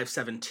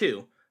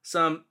 1572,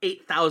 some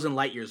 8,000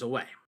 light-years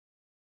away.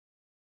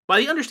 By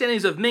the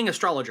understandings of Ming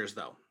astrologers,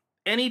 though,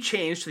 any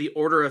change to the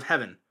order of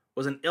heaven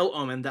was an ill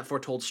omen that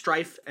foretold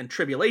strife and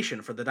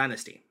tribulation for the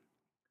dynasty.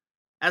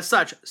 As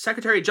such,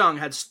 Secretary Zhang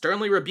had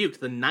sternly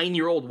rebuked the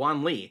 9-year-old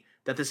Wanli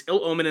that this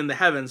ill omen in the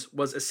heavens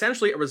was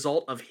essentially a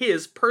result of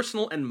his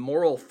personal and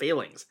moral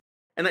failings,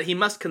 and that he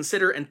must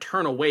consider and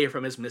turn away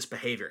from his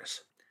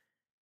misbehaviors.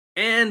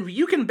 And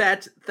you can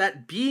bet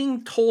that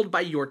being told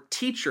by your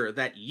teacher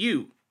that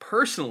you,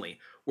 personally,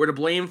 were to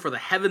blame for the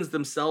heavens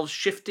themselves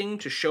shifting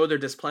to show their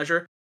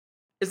displeasure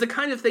is the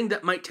kind of thing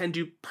that might tend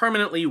to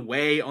permanently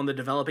weigh on the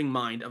developing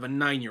mind of a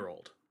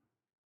 9-year-old.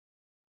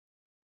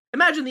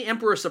 Imagine the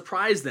emperor's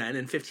surprise then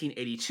in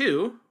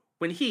 1582,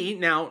 when he,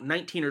 now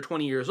 19 or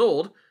 20 years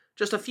old,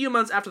 just a few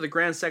months after the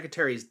Grand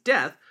Secretary's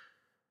death,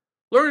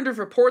 learned of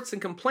reports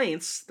and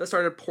complaints that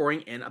started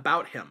pouring in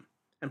about him,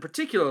 and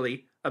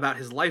particularly about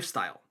his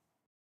lifestyle.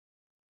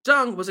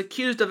 Zhang was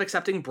accused of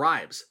accepting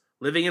bribes,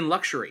 living in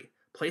luxury,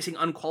 placing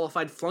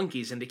unqualified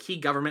flunkies into key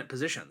government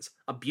positions,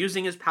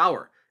 abusing his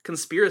power,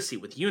 conspiracy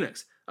with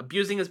eunuchs,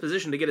 abusing his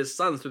position to get his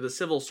sons through the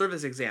civil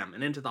service exam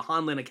and into the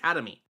Hanlin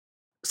Academy,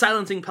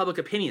 silencing public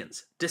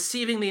opinions,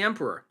 deceiving the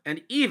emperor,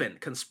 and even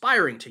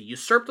conspiring to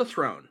usurp the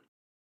throne.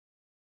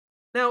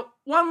 Now,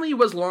 Wanli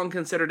was long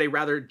considered a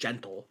rather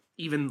gentle,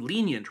 even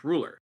lenient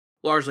ruler,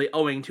 largely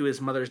owing to his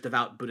mother's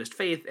devout Buddhist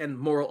faith and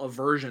moral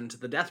aversion to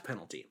the death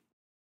penalty.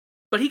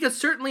 But he could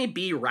certainly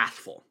be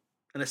wrathful,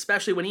 and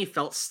especially when he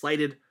felt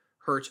slighted,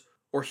 hurt,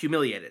 or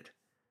humiliated.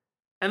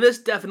 And this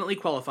definitely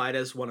qualified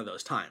as one of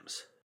those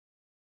times.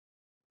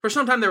 For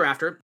some time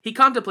thereafter, he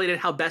contemplated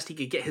how best he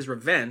could get his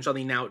revenge on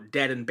the now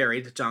dead and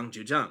buried Zhang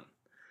Juzheng.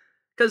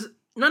 Because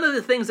none of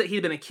the things that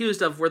he'd been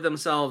accused of were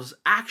themselves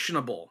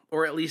actionable,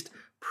 or at least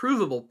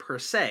provable per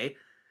se,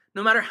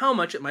 no matter how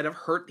much it might have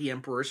hurt the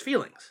emperor's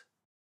feelings.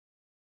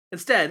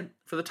 Instead,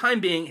 for the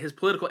time being, his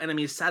political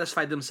enemies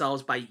satisfied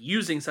themselves by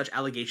using such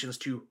allegations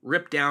to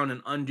rip down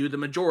and undo the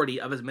majority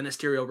of his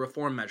ministerial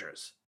reform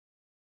measures.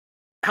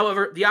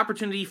 However, the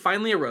opportunity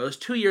finally arose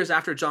 2 years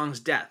after Zhang's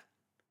death,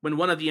 when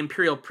one of the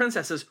imperial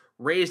princesses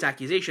raised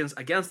accusations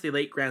against the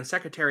late Grand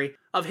Secretary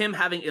of him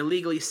having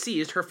illegally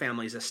seized her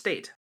family's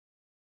estate.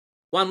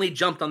 Wanli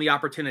jumped on the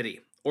opportunity,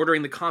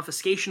 ordering the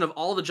confiscation of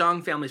all the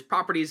Zhang family's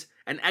properties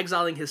and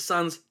exiling his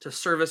sons to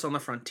service on the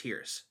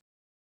frontiers.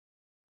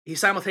 He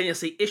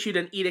simultaneously issued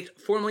an edict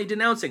formally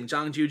denouncing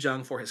Zhang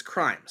Juzheng for his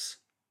crimes.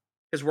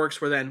 His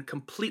works were then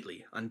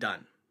completely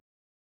undone.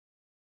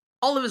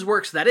 All of his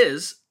works, that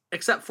is,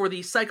 except for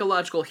the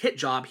psychological hit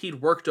job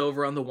he'd worked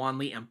over on the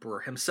Wanli Emperor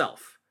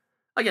himself.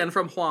 Again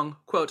from Huang,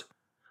 quote,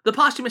 "The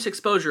posthumous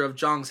exposure of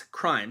Zhang's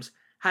crimes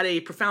had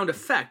a profound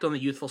effect on the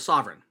youthful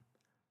sovereign.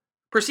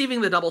 Perceiving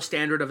the double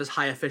standard of his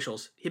high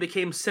officials, he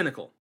became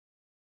cynical.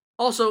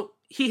 Also,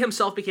 he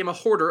himself became a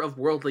hoarder of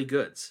worldly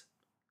goods.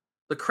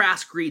 The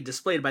crass greed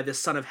displayed by this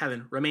son of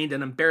heaven remained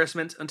an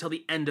embarrassment until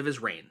the end of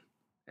his reign."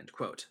 End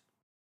quote.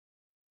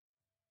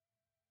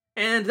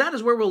 And that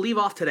is where we'll leave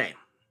off today,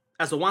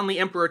 as the Wanli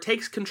Emperor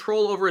takes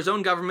control over his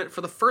own government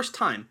for the first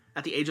time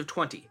at the age of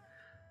 20.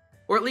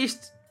 Or at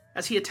least,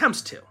 as he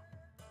attempts to.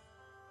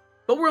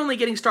 But we're only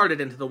getting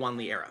started into the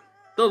Wanli era,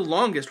 the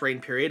longest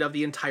reign period of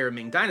the entire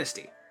Ming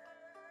Dynasty,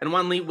 and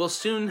Wanli will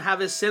soon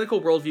have his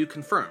cynical worldview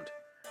confirmed,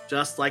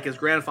 just like his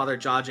grandfather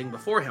Jiajing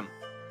before him,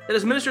 that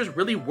his ministers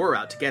really were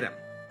out to get him,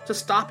 to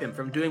stop him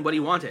from doing what he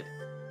wanted,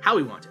 how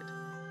he wanted,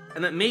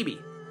 and that maybe,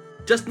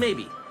 just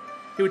maybe,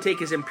 he would take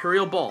his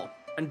imperial bull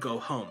and go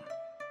home.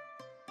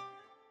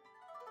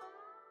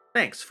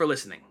 Thanks for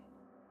listening.